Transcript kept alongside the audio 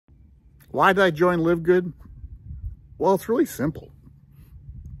Why did I join LiveGood? Well, it's really simple.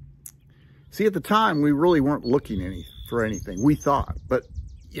 See, at the time, we really weren't looking for anything, we thought. But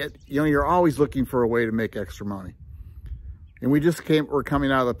yet, you know, you're always looking for a way to make extra money. And we're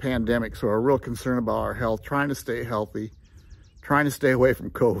coming out of the pandemic, so we're real concerned about our health, trying to stay healthy, trying to stay away from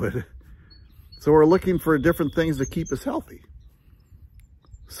COVID. So we're looking for different things to keep us healthy.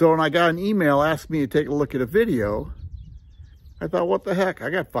 So when I got an email asking me to take a look at a video, I thought, what the heck? I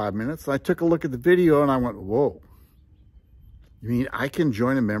got 5 minutes. I took a look at the video and I went, whoa. You mean I can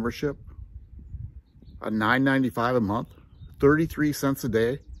join a membership? A $9.95 a month, 33 cents a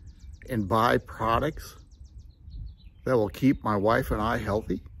day, and buy products that will keep my wife and I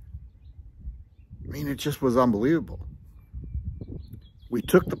healthy? I mean, it just was unbelievable. We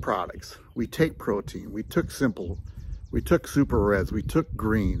took the products. We take protein. We took Simple. We took Super Reds. We took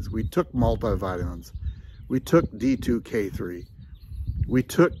greens. We took multivitamins. We took D2K3. We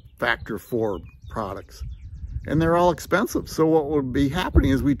took Factor 4 products. And they're all expensive. So what would be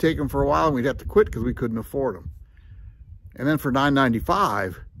happening is we'd take them for a while and we'd have to quit because we couldn't afford them. And then for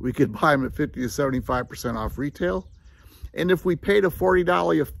 $9.95, we could buy them at 50 to 75% off retail. And if we paid a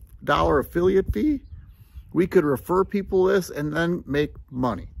 $40 affiliate fee, we could refer people this and then make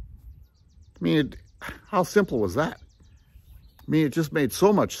money. I mean, how simple was that? I mean, it just made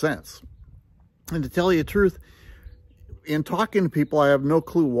so much sense. And to tell you the truth, in talking to people, I have no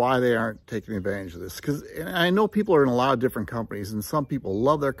clue why they aren't taking advantage of this. Because I know people are in a lot of different companies, and some people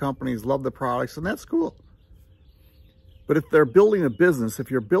love their companies, love the products, and that's cool. But if they're building a business,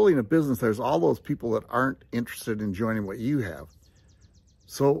 if you're building a business, there's all those people that aren't interested in joining what you have.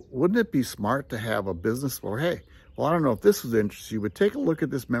 So wouldn't it be smart to have a business where, hey, well, I don't know if this would interest you, but take a look at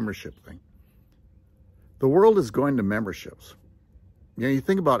this membership thing. The world is going to memberships. You know, you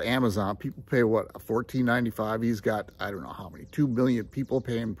think about Amazon, people pay what, $14.95? He's got, I don't know how many, 2 million people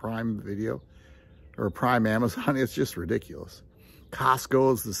paying Prime Video or Prime Amazon. It's just ridiculous.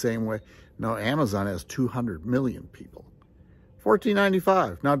 Costco is the same way. No, Amazon has 200 million people.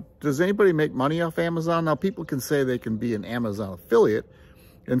 $14.95. Now, does anybody make money off Amazon? Now, people can say they can be an Amazon affiliate,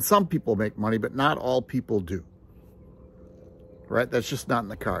 and some people make money, but not all people do. Right? That's just not in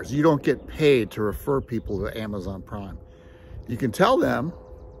the cards. You don't get paid to refer people to Amazon Prime. You can tell them,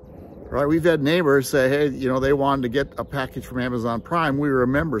 right? We've had neighbors say, hey, you know, they wanted to get a package from Amazon Prime. We were a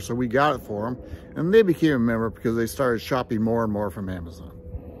member, so we got it for them. And they became a member because they started shopping more and more from Amazon.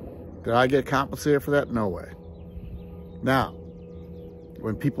 Did I get compensated for that? No way. Now,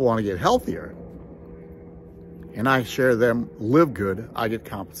 when people want to get healthier, and I share them LiveGood, I get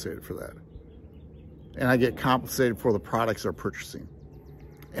compensated for that. And I get compensated for the products they're purchasing.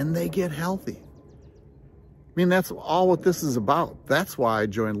 And they get healthy. I mean, that's all what this is about. That's why I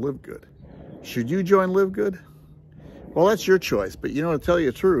joined LiveGood. Should you join LiveGood? Well, that's your choice. But you know, to tell you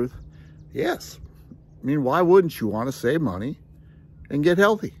the truth, yes. I mean, why wouldn't you want to save money and get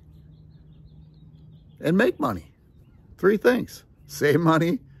healthy? And make money. 3 things. Save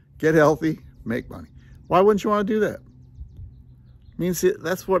money, get healthy, make money. Why wouldn't you want to do that? I mean, see,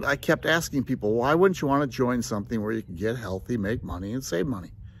 that's what I kept asking people. Why wouldn't you want to join something where you can get healthy, make money, and save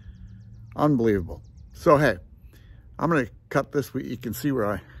money? Unbelievable. So, hey, I'm going to cut this. You can see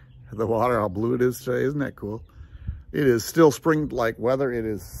where the water, how blue it is today. Isn't that cool? It is still spring-like weather. It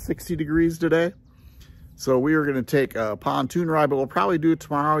is 60 degrees today. So we are going to take a pontoon ride, but we'll probably do it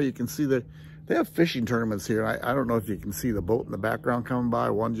tomorrow. You can see that they have fishing tournaments here. I don't know if you can see the boat in the background coming by.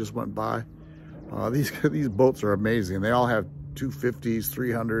 One just went by. These boats are amazing. They all have 250s,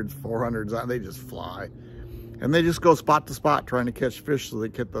 300s, 400s on. They just fly. And they just go spot to spot trying to catch fish so they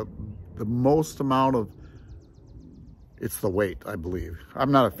get the most amount of, it's the weight, I believe.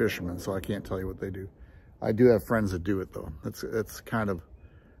 I'm not a fisherman, so I can't tell you what they do. I do have friends that do it, though. That's kind of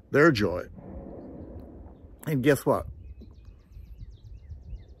their joy. And guess what?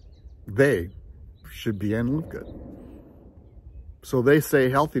 They should be in LiveGood. So they stay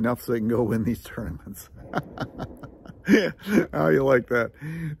healthy enough so they can go win these tournaments. How you like that?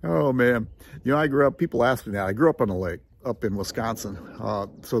 Oh, man. You know, I grew up, people ask me that. I grew up on a lake up in Wisconsin.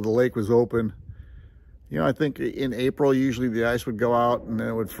 So the lake was open. You know, I think in April, usually the ice would go out and then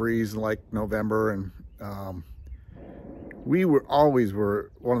it would freeze in like November. And we always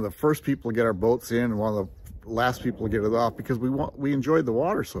were one of the first people to get our boats in and one of the last people to get it off because we enjoyed the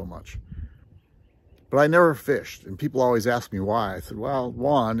water so much. But I never fished, and people always ask me why. I said, well,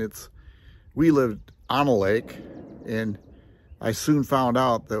 one, we lived on a lake, and I soon found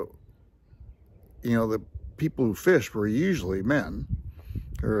out that, you know, the people who fished were usually men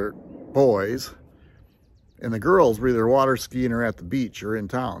or boys, and the girls were either water skiing or at the beach or in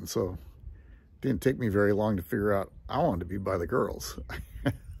town. So it didn't take me very long to figure out I wanted to be by the girls.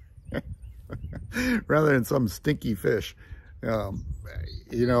 rather than some stinky fish.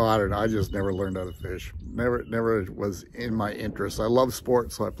 You know, I don't know. I just never learned how to fish. Never was in my interest. I love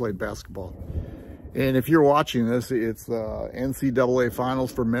sports, so I played basketball. And if you're watching this, it's the NCAA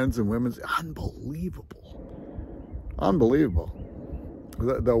finals for men's and women's. Unbelievable. Unbelievable.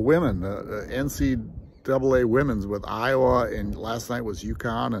 The women, the NCAA women's with Iowa, and last night was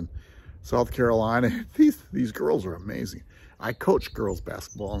UConn and South Carolina. These girls are amazing. I coached girls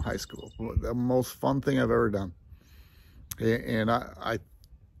basketball in high school. The most fun thing I've ever done. And I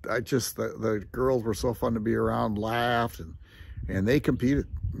just, the girls were so fun to be around, laughed, and they competed.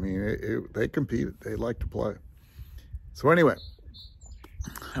 I mean, they competed. They liked to play. So anyway,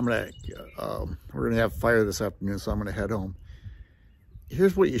 we're gonna have fire this afternoon, so I'm gonna head home.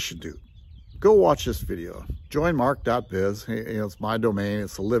 Here's what you should do. Go watch this video. Join mark.biz. You know, it's my domain.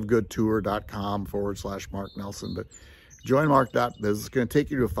 It's the livegoodtour.com/Mark Nelson. But join mark.biz. It's going to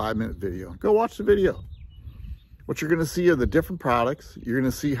take you to a 5-minute video. Go watch the video. What you're going to see are the different products. You're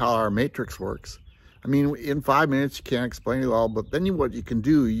going to see how our matrix works. I mean, in 5 minutes, you can't explain it all. But then what you can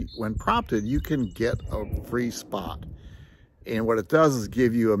do, when prompted, you can get a free spot. And what it does is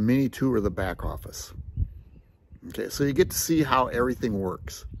give you a mini tour of the back office. Okay, so you get to see how everything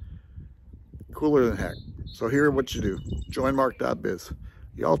works. Cooler than heck. So here's what you do. Join mark.biz.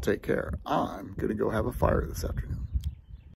 Y'all take care. I'm going to go have a fire this afternoon.